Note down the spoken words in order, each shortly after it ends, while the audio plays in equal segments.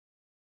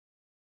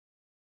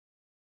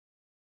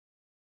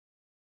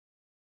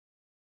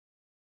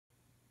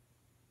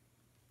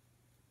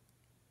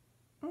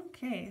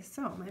Okay,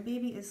 so my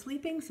baby is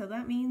sleeping, so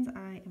that means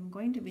I am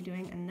going to be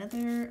doing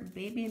another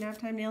baby nap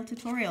time nail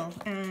tutorial.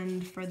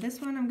 And for this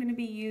one, I'm going to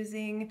be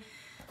using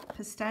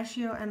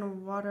pistachio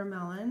and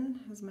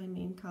watermelon as my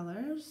main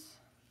colors.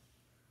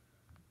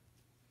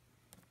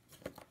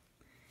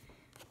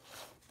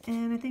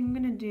 And I think I'm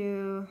going to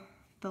do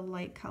the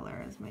light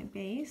color as my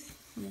base.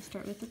 I'm going to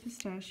start with the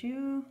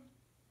pistachio.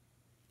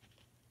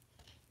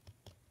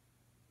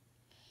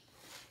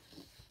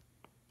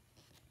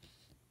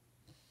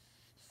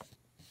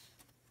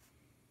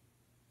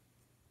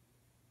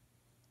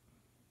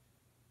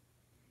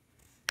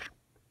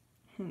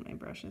 And my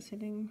brush is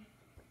hitting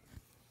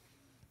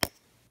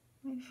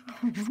my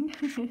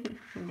phone.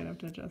 I'm gonna have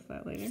to adjust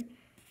that later.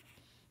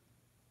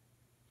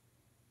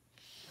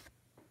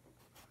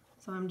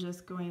 So I'm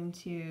just going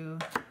to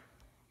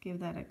give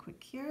that a quick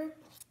cure.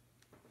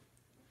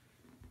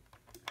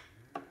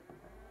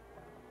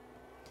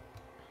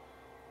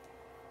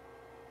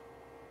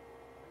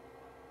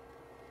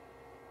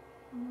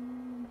 How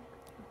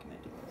can I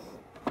do this?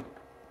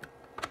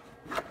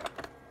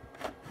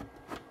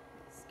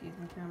 Excuse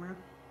me, camera.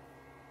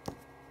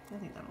 I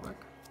think that'll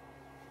work.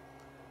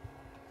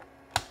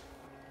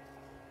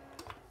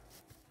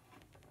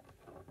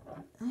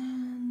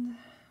 And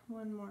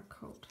one more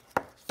coat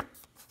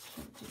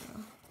should do.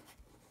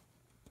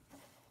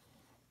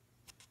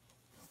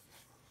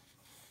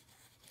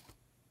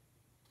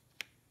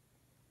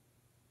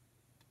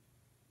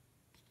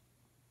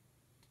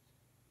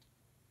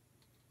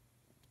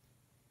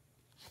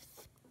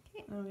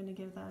 Okay, now I'm going to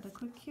give that a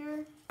quick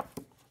cure.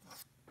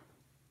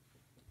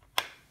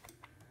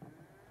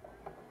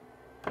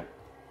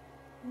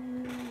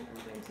 And I'm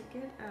going to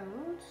get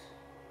out.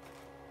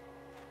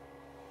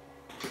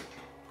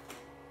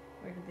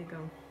 Where did they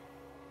go?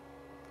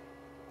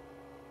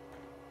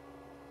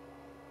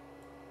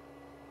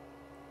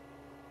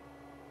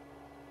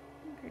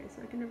 Okay,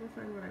 so I can never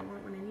find what I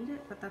want when I need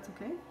it, but that's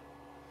okay.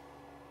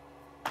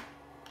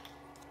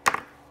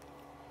 I'm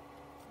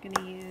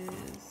gonna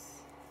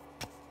use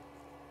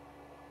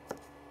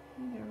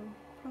either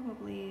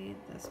probably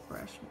this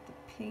brush with the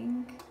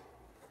pink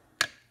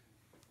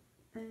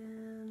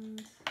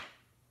and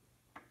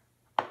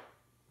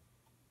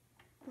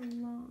the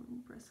long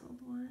bristled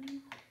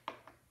one,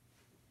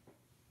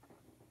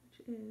 which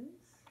is,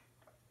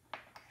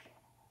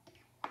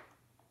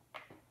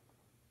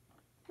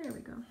 there we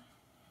go,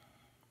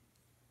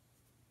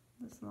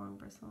 this long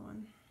bristle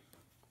one.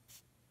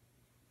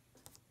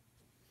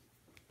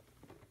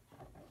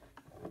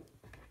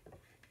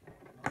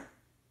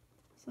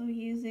 So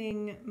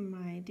using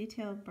my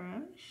detail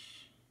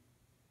brush,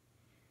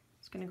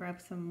 just going to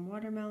grab some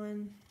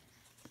watermelon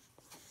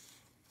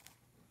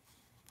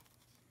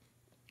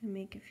and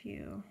make a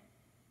few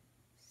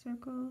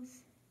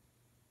circles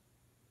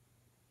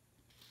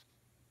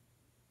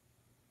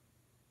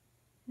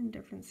in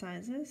different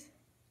sizes.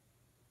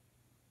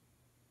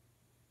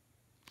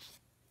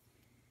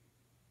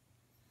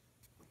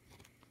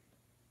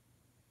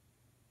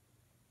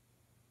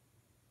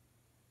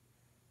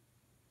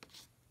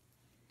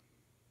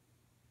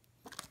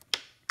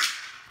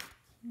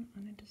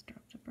 And I just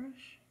dropped a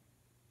brush.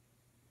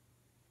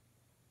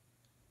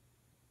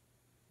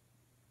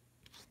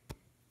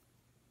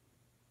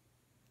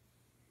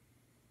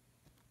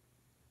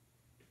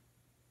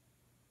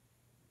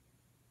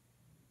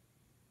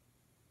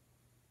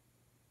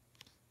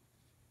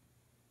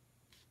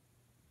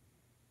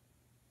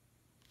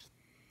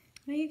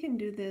 Now you can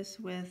do this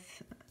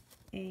with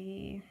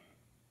a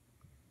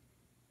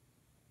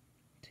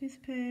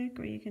toothpick,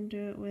 or you can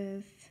do it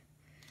with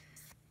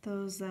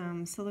those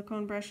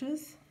silicone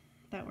brushes.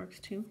 That works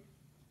too.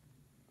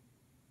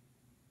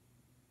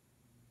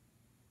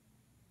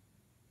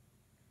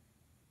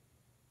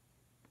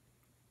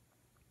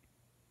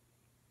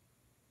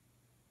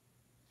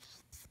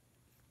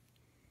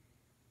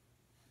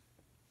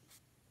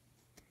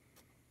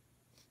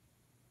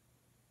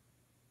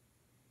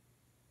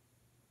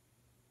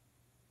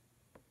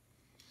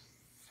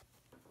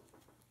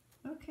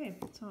 Okay,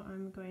 so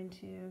I'm going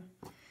to,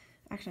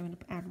 actually I'm going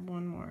to add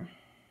one more,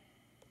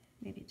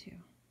 maybe two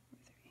or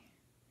three.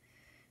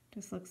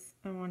 Just looks,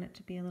 I want it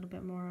to be a little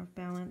bit more of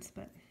balance,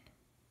 but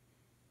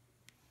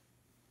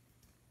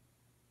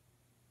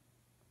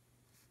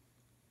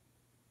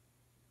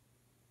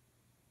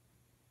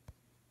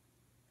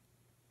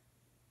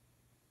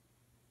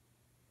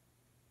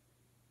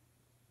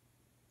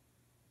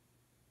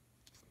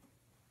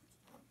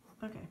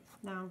okay,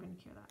 now I'm going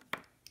to cure that.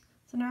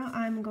 So now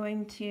I'm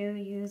going to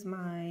use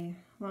my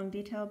long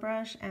detail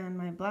brush and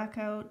my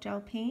blackout gel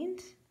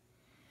paint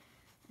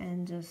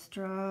and just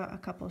draw a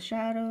couple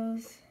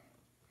shadows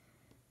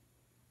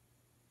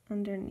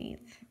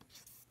underneath.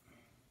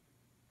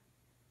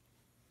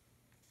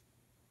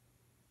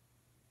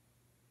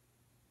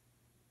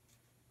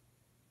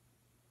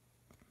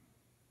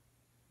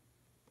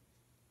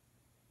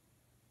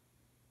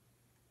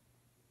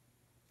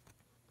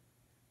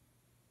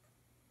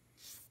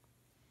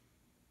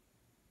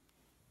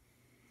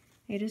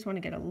 You just want to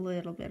get a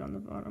little bit on the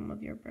bottom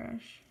of your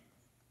brush.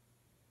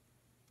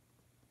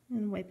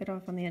 And wipe it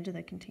off on the edge of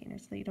the container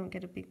so that you don't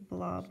get a big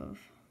blob of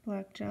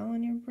black gel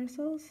on your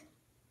bristles.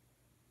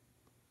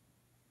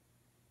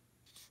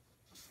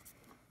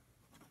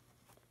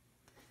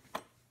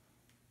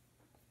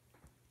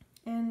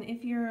 And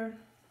if you're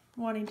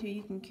wanting to,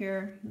 you can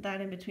cure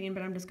that in between,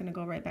 but I'm just going to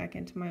go right back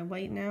into my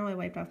white now. I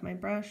wiped off my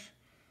brush.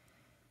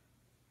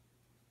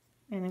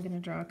 And I'm going to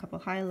draw a couple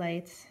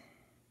highlights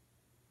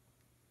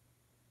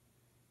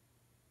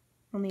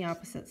on the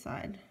opposite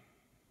side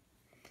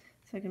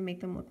so I can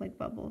make them look like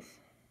bubbles.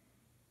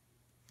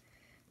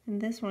 And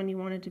this one you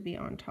want it to be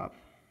on top.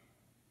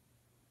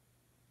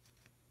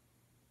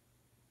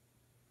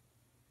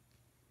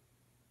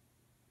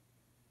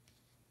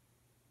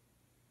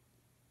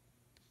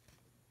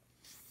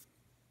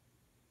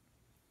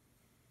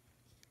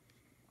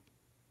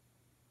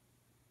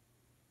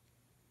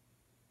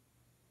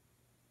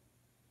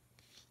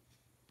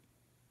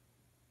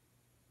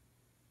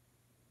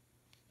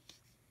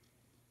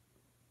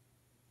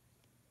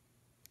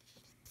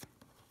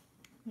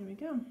 There we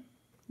go.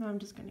 Now I'm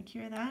just going to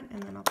cure that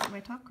and then I'll put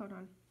my top coat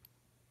on.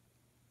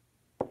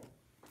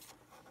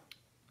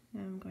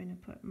 Now I'm going to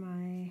put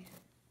my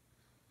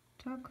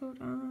top coat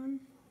on.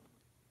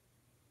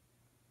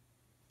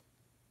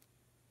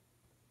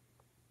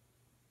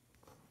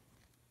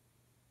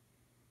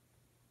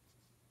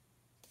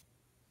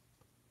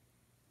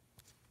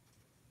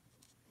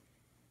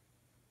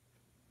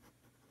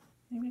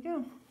 There we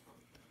go.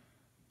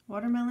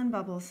 Watermelon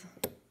bubbles.